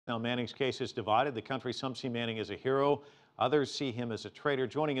Now, Manning's case is divided. The country, some see Manning as a hero. Others see him as a traitor.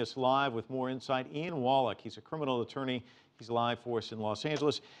 Joining us live with more insight, Ian Wallach. He's a criminal attorney. He's live for us in Los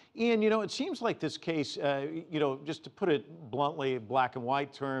Angeles. Ian, it seems like this case, just to put it bluntly, black and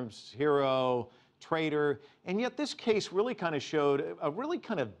white terms, hero, traitor, and yet this case really kind of showed a really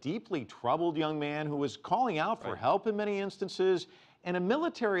kind of deeply troubled young man who was calling out for help in many instances, and a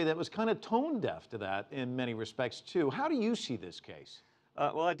military that was kind of tone deaf to that in many respects too. How do you see this case?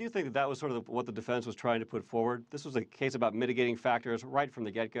 Well, I do think that was sort of what the defense was trying to put forward. This was a case about mitigating factors right from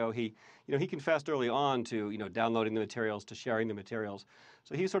the get-go. He confessed early on to, downloading the materials, to sharing the materials.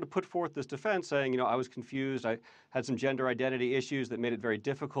 So he sort of put forth this defense saying, I was confused. I had some gender identity issues that made it very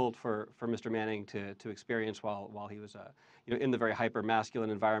difficult for Mr. Manning to experience while he was, in the very hyper-masculine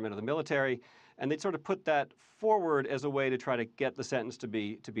environment of the military. And they sort of put that forward as a way to try to get the sentence to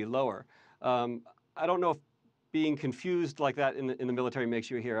be lower. I don't know if being confused like that in the military makes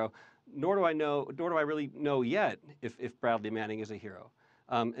you a hero, nor do I really know yet if Bradley Manning is a hero.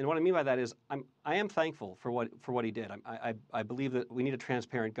 And what I mean by that is I am thankful for what he did. I believe that we need a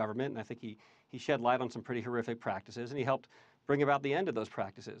transparent government, and I think he shed light on some pretty horrific practices, and he helped bring about the end of those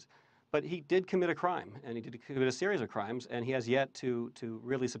practices. But he did commit a crime, and he did commit a series of crimes, and he has yet to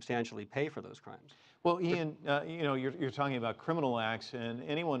really substantially pay for those crimes. Well, Ian, you're talking about criminal acts, and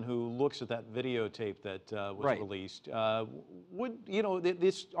anyone who looks at that videotape that was released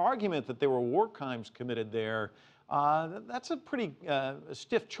this argument that there were war crimes committed there, that's a pretty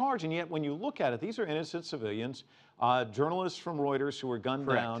stiff charge, and yet when you look at it, these are innocent civilians, journalists from Reuters who were gunned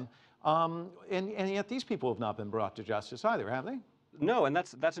down, and yet these people have not been brought to justice either, have they? No, and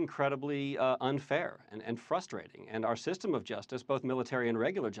that's incredibly unfair and frustrating. And our system of justice, both military and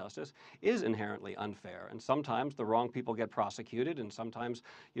regular justice, is inherently unfair. And sometimes the wrong people get prosecuted, and sometimes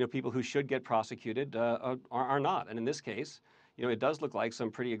people who should get prosecuted are not. And in this case, it does look like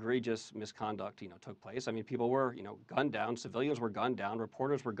some pretty egregious misconduct took place. I mean, people were gunned down, civilians were gunned down,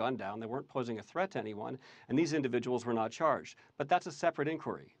 reporters were gunned down. They weren't posing a threat to anyone, and these individuals were not charged. But that's a separate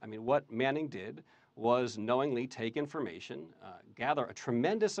inquiry. I mean, what Manning did was knowingly take information, gather a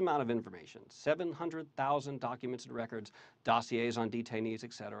tremendous amount of information, 700,000 documents and records, dossiers on detainees,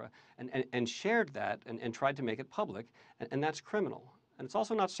 et cetera, and shared that and tried to make it public, and that's criminal. And it's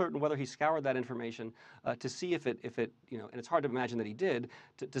also not certain whether he scoured that information to see if it, and it's hard to imagine that he did,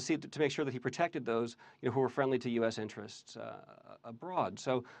 to make sure that he protected those who were friendly to U.S. interests abroad.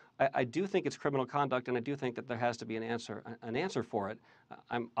 So I do think it's criminal conduct, and I do think that there has to be an answer for it.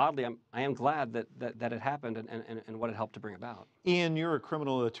 I am glad that it happened and what it helped to bring about. Ian, you're a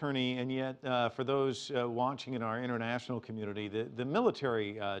criminal attorney, and yet for those watching in our international community, the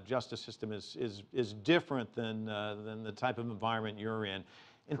military justice system is different than the type of environment you're in.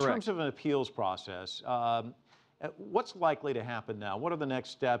 In terms of an appeals process, what's likely to happen now? What are the next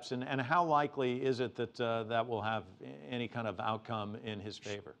steps, and how likely is it that that will have any kind of outcome in his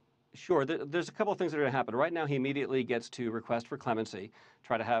favor? Sure. There's a couple of things that are going to happen. Right now, he immediately gets to request for clemency,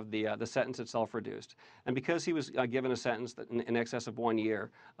 try to have the sentence itself reduced. And because he was given a sentence in excess of 1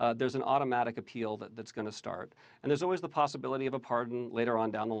 year, there's an automatic appeal that's going to start. And there's always the possibility of a pardon later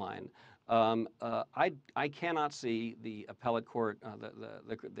on down the line. I cannot see the appellate court,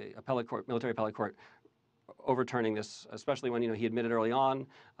 the appellate court, military appellate court, overturning this, especially when he admitted early on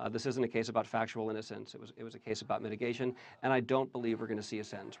this isn't a case about factual innocence. It was a case about mitigation, and I don't believe we're going to see a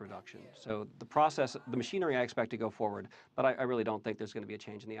sentence reduction. So the process, the machinery, I expect to go forward, but I really don't think there's going to be a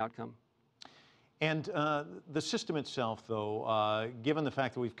change in the outcome. And the system itself, though, given the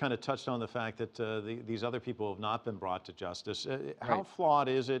fact that we've kind of touched on the fact that these other people have not been brought to justice, how flawed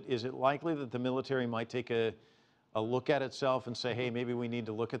is it? Is it likely that the military might take a look at itself and say, hey, maybe we need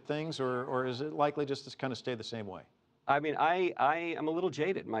to look at things, or is it likely just to kind of stay the same way? I mean, I am a little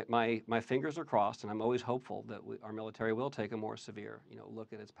jaded. My fingers are crossed, and I'm always hopeful that our military will take a more severe,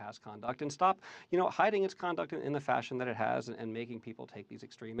 look at its past conduct and stop, hiding its conduct in the fashion that it has and making people take these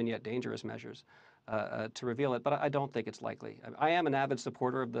extreme and yet dangerous measures to reveal it. But I don't think it's likely. I am an avid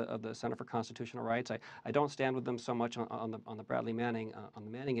supporter of the Center for Constitutional Rights. I don't stand with them so much on the Bradley Manning on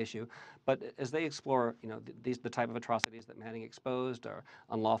the Manning issue, but as they explore, the type of atrocities that Manning exposed, or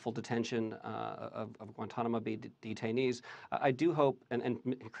unlawful detention of Guantanamo Bay detainees, I do hope, and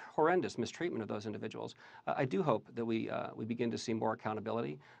horrendous mistreatment of those individuals, I do hope that we begin to see more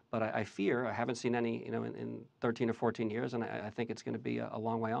accountability. But I fear, I haven't seen any, in 13 or 14 years, and I think it's going to be a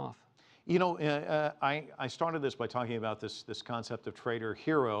long way off. I started this by talking about this concept of traitor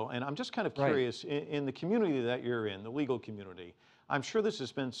hero, and I'm just kind of curious, in the community that you're in, the legal community, I'm sure this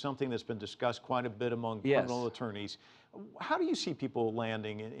has been something that's been discussed quite a bit among Yes. criminal attorneys. How do you see people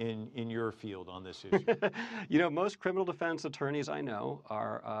landing in your field on this issue? You know, most criminal defense attorneys I know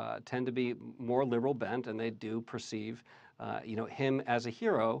tend to be more liberal bent, and they do perceive, you know, him as a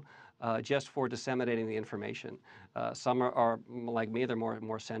hero just for disseminating the information. Some are like me; they're more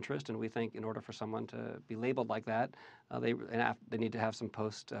centrist, and we think in order for someone to be labeled like that, they need to have some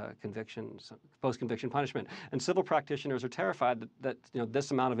post conviction punishment. And civil practitioners are terrified that you know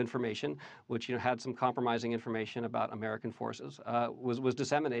this amount of information, which you know had some compromising information about American forces, was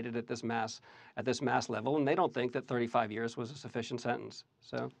disseminated at this mass level, and they don't think that 35 years was a sufficient sentence.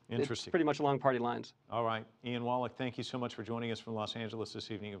 So it's pretty much along party lines. All right, Ian Wallach, thank you so much for joining us from Los Angeles this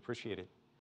evening. Appreciate it.